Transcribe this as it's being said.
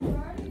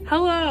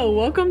Hello,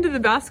 welcome to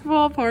the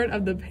basketball part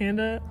of the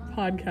Panda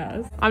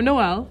Podcast. I'm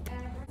Noel.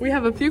 We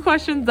have a few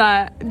questions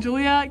that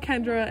Julia,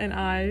 Kendra, and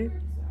I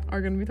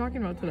are going to be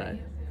talking about today.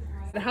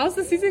 How's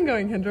the season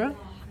going, Kendra?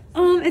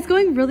 It's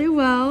going really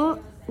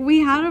well. We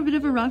had a bit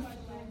of a rough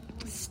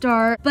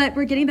start, but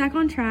we're getting back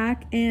on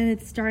track, and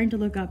it's starting to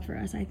look up for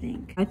us, I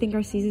think. I think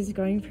our season's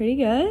going pretty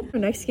good. Our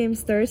next game's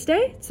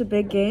Thursday. It's a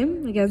big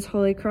game against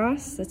Holy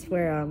Cross. That's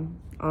where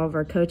all of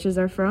our coaches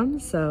are from,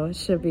 so it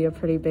should be a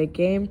pretty big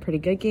game, pretty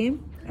good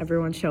game.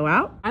 Everyone show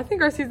out. I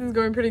think our season's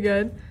going pretty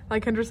good.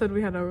 Like Kendra said,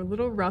 we had a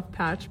little rough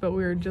patch, but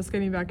we're just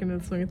getting back into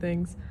the swing of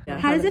things. Yeah.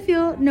 How does it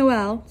feel,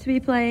 Noel, to be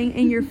playing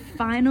in your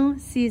final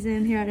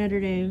season here at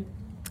Notre Dame?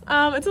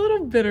 It's a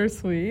little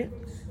bittersweet.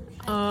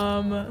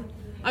 I'm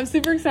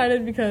super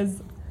excited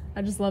because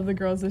I just love the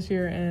girls this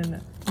year,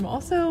 and I'm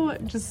also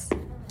just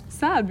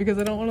sad because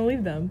I don't want to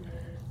leave them.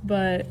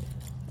 But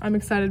I'm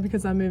excited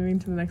because I'm moving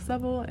to the next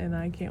level, and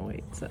I can't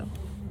wait. So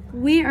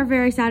we are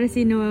very sad to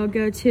see Noel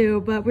go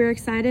too, but we're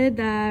excited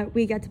that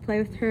we get to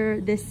play with her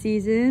this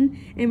season,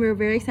 and we're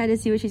very excited to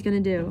see what she's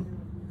going to do.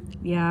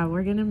 Yeah,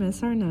 we're going to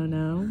miss our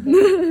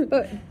no-no.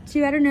 But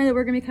she better know that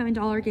we're going to be coming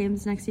to all our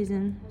games next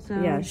season.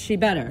 So yeah, she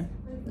better.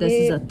 This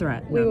is a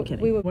threat. No, I'm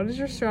kidding. What is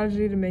your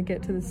strategy to make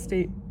it to the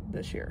state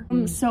this year?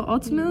 So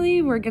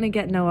ultimately, we're going to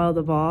get Noelle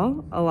the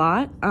ball a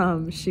lot.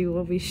 She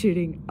will be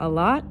shooting a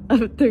lot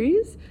of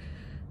threes.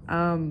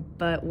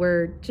 But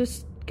we're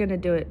just going to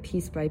do it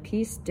piece by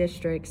piece,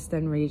 districts,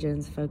 then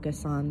regions,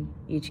 focus on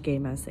each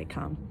game as they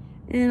come.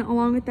 And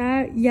along with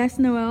that, yes,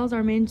 Noelle's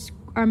our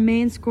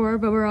main scorer,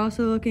 but we're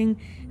also looking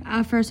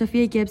for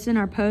Sophia Gibson,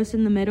 our post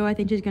in the middle. I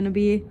think she's going to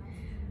be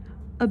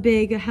a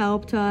big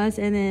help to us,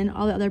 and then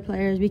all the other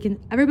players,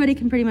 everybody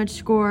can pretty much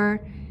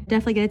score.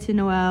 Definitely get it to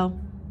Noel.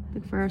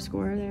 Look for our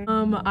scorer there.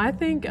 I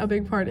think a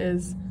big part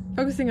is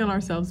focusing on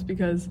ourselves,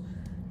 because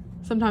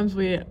sometimes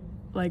we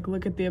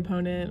look at the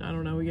opponent, I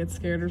don't know, we get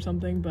scared or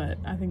something, but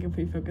I think if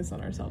we focus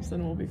on ourselves,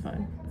 then we'll be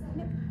fine.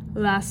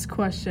 Last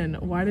question,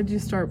 why did you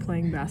start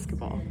playing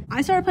basketball?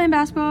 I started playing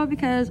basketball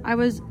because I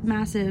was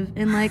massive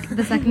in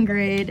the second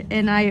grade,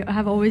 and I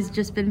have always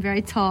just been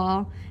very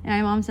tall, and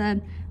my mom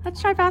said,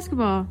 let's try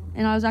basketball,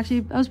 and I was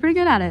pretty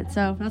good at it,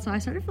 so that's why I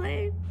started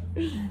playing.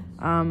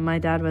 My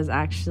dad was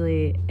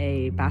actually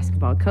a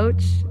basketball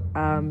coach,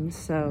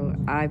 so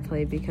I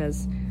played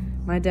because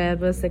my dad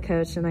was the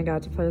coach, and I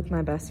got to play with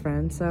my best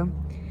friend, so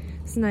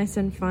it's nice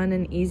and fun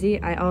and easy.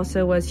 I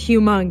also was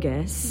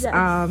humongous.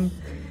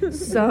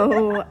 Yes.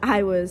 So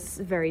I was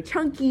very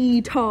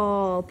chunky,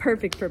 tall,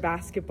 perfect for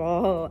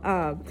basketball.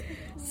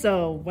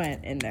 So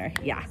went in there,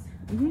 yeah.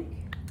 Mm-hmm.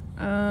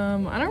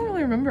 I don't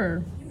really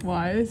remember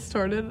why I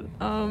started.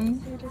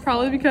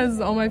 Probably because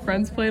all my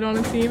friends played on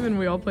a team and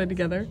we all played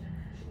together.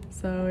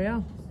 So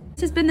yeah.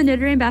 This has been the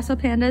Notre Dame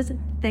Basketball Pandas.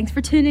 Thanks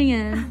for tuning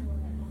in.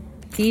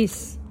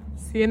 Peace.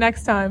 See you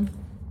next time.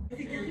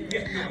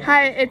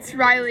 Hi, it's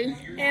Riley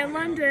and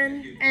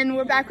London, and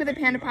we're back with the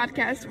Panda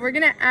Podcast. We're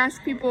going to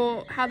ask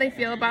people how they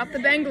feel about the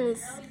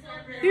Bengals.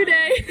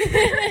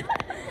 Hooday!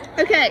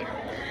 Okay,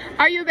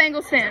 are you a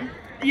Bengals fan?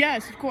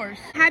 Yes, of course.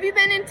 Have you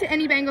been into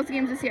any Bengals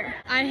games this year?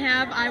 I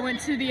have. I went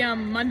to the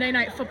Monday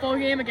night football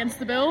game against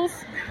the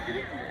Bills.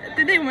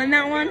 Did they win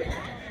that one?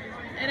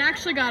 It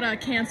actually got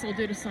canceled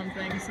due to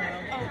something, so.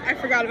 Oh, I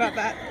forgot about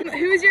that.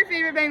 Who's your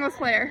favorite Bengals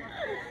player?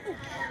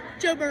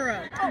 Joe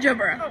Burrow. Joe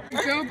Burrow.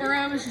 Joe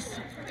Burrow is just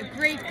a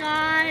great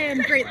guy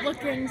and great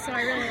looking, so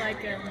I really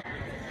like him.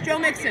 Joe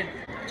Mixon.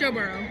 Joe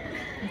Burrow.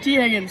 T.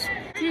 Higgins.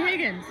 T.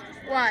 Higgins.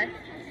 Why?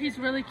 He's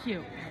really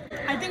cute.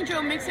 I think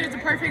Joe Mixon is a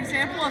perfect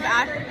example of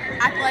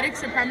athletic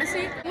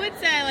supremacy. I would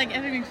say I like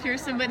Evan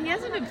McPherson, but he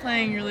hasn't been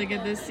playing really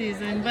good this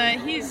season,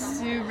 but he's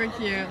super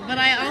cute. But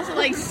I also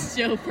like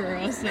Joe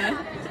Burrow, so.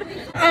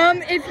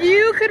 If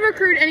you could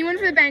recruit anyone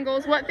for the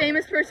Bengals, what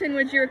famous person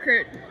would you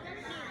recruit?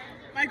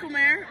 Michael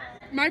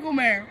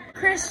Mayer.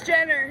 Kris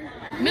Jenner.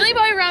 Millie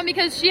Bobby Brown,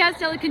 because she has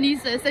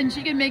telekinesis and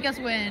she can make us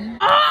win.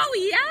 Oh,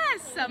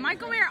 yes!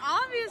 Michael Mayer,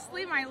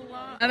 obviously my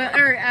love.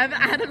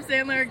 Adam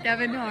Sandler or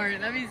Kevin Hart.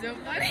 That'd be so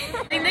funny.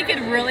 I think they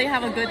could really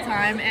have a good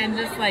time and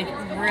just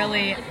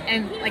really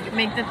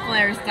make the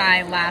players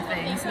die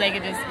laughing, so they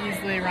could just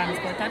easily run and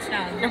score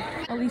touchdowns.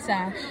 Elise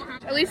Ash.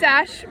 Elise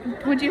Ash,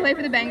 would you play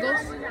for the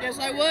Bengals? Yes,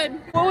 I would.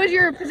 What would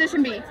your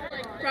position be?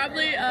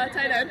 Probably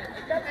tight end.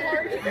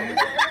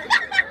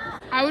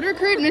 I would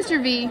recruit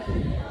Mr. V.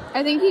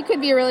 I think he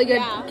could be a really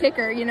good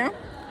kicker, you know?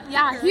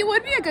 Yeah, he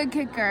would be a good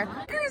kicker.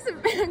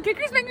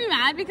 Kickers make me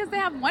mad because they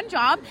have one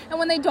job, and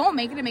when they don't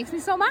make it, it makes me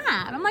so mad.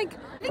 I'm like,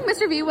 I think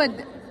Mr. V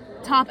would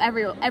top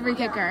every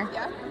kicker.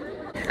 Yeah.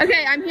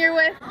 Okay, I'm here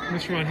with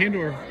Mr. Von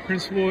Handorf,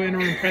 Principal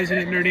Interim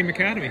President, Notre Dame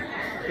Academy.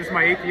 This is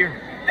my 8th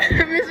year.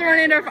 Mr. Von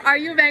Handorf, are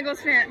you a Bengals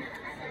fan?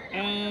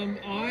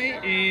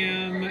 I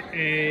am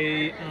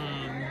a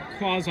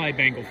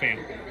quasi-Bengal fan.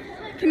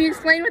 Can you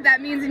explain what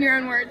that means in your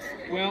own words?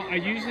 Well, I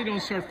usually don't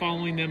start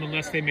following them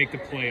unless they make the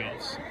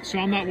playoffs. So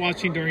I'm not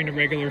watching during the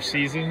regular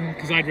season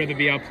because I'd rather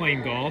be out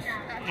playing golf.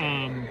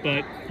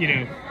 But,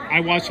 I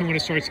watch them when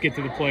it starts to get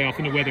to the playoff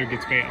and the weather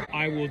gets bad.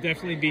 I will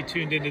definitely be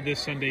tuned into this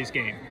Sunday's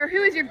game. Or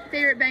who is your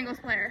favorite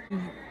Bengals player?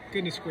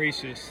 Goodness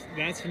gracious,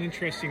 that's an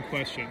interesting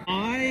question.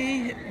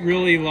 I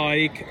really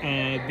like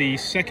the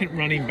second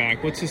running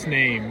back. What's his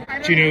name?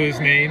 Do you know his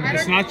name?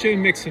 It's not Joe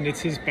Mixon,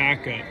 it's his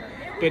backup.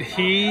 But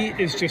he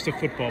is just a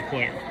football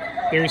player.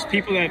 There's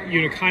people that,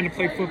 kind of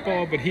play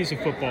football, but he's a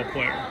football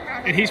player.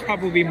 And he's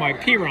probably my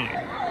P.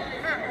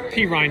 Ryan.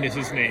 P. Ryan is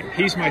his name.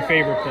 He's my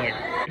favorite player.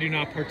 I do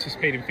not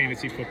participate in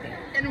fantasy football.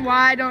 And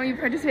why don't you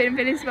participate in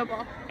fantasy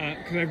football?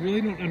 Because I really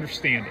don't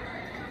understand it.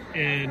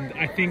 And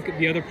I think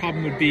the other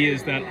problem would be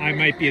is that I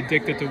might be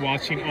addicted to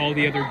watching all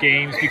the other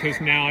games because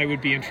now I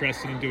would be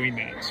interested in doing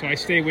that. So I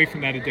stay away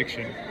from that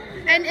addiction.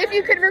 And if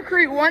you could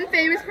recruit one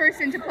famous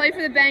person to play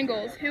for the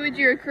Bengals, who would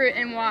you recruit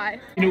and why?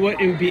 You know what?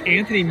 It would be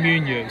Anthony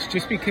Munoz,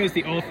 just because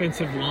the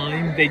offensive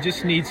line, they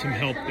just need some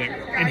help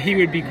there. And he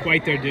would be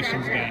quite the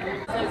addition to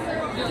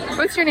that.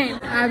 What's your name?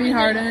 Abby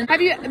Harden.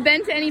 Have you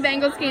been to any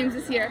Bengals games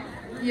this year?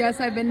 Yes,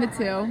 I've been to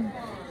 2.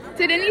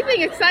 Did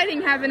anything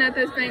exciting happen at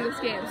those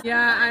Bengals games?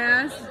 Yeah, I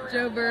asked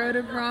Joe Burrow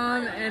to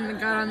prom and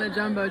got on the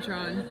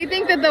Jumbotron. Do you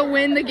think that they'll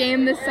win the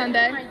game this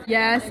Sunday?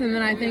 Yes, and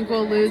then I think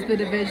we'll lose the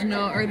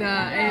divisional or the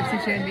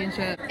AFC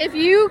Championship. If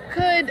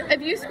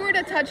you scored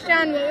a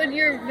touchdown, what would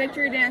your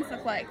victory dance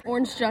look like?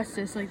 Orange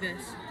Justice, like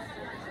this.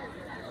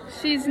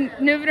 She's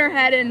moving her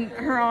head and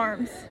her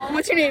arms.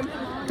 What's your name?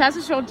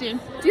 Tessa Schulte.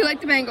 Do you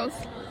like the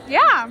Bengals?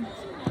 Yeah.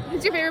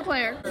 Who's your favorite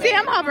player?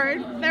 Sam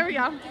Hubbard. There we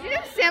go. Did you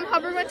know Sam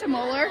Hubbard went to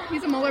Moeller?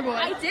 He's a Moeller boy.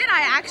 I did.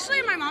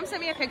 My mom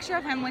sent me a picture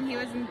of him when he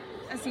was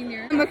a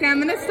senior. Okay,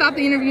 I'm going to stop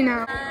the interview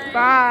now.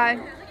 Bye.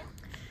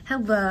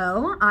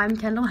 Hello, I'm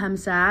Kendall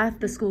Hemsath,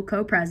 the school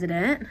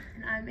co-president.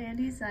 And I'm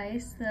Andy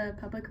Zeiss, the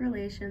public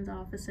relations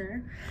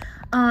officer.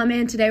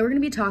 And today we're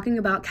going to be talking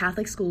about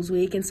Catholic Schools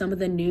Week and some of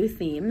the new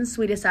themes.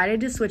 We decided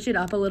to switch it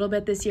up a little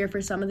bit this year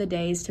for some of the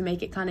days to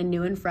make it kind of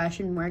new and fresh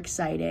and more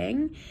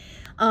exciting.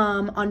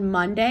 On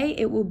Monday,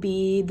 it will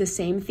be the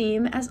same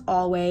theme as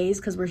always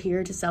because we're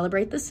here to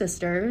celebrate the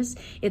sisters.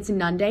 It's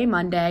Nun Day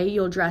Monday.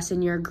 You'll dress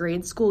in your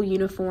grade school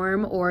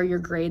uniform or your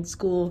grade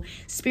school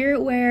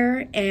spirit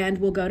wear, and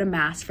we'll go to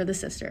Mass for the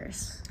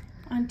sisters.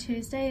 On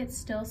Tuesday, it's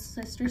still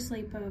sister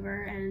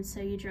sleepover, and so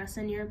you dress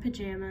in your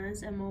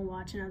pajamas, and we'll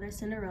watch another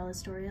Cinderella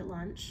story at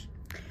lunch.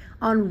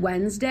 On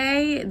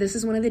Wednesday, this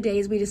is one of the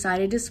days we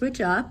decided to switch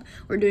up.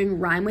 We're doing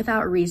Rhyme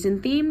Without Reason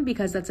theme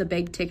because that's a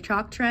big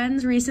TikTok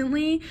trend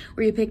recently,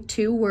 where you pick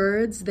 2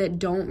 words that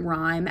don't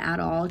rhyme at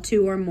all,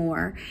 2 or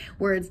more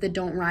words that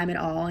don't rhyme at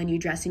all, and you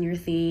dress in your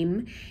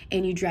theme,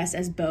 and you dress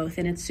as both,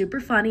 and it's super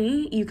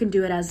funny. You can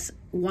do it as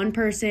one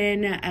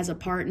person, as a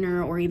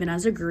partner, or even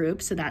as a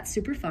group, so that's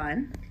super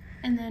fun.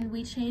 And then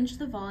we changed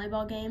the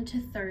volleyball game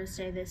to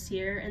Thursday this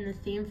year, and the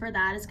theme for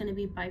that is going to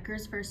be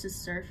bikers versus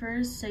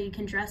surfers. So you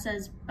can dress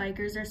as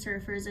bikers or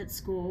surfers at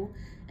school.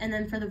 And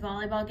then for the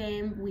volleyball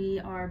game, we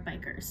are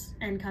bikers,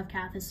 and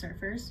Covcath is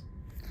surfers.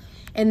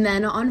 And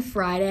then on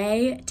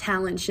Friday,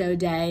 Talent Show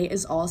Day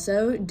is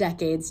also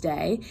Decades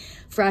Day.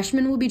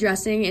 Freshmen will be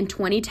dressing in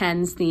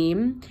 2010s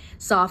theme.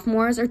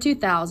 Sophomores are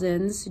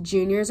 2000s,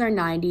 juniors are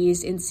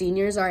 90s, and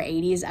seniors are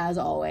 80s as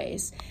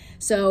always.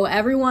 So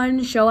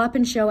everyone show up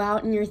and show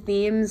out in your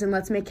themes, and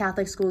let's make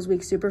Catholic Schools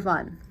Week super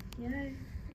fun. Yay.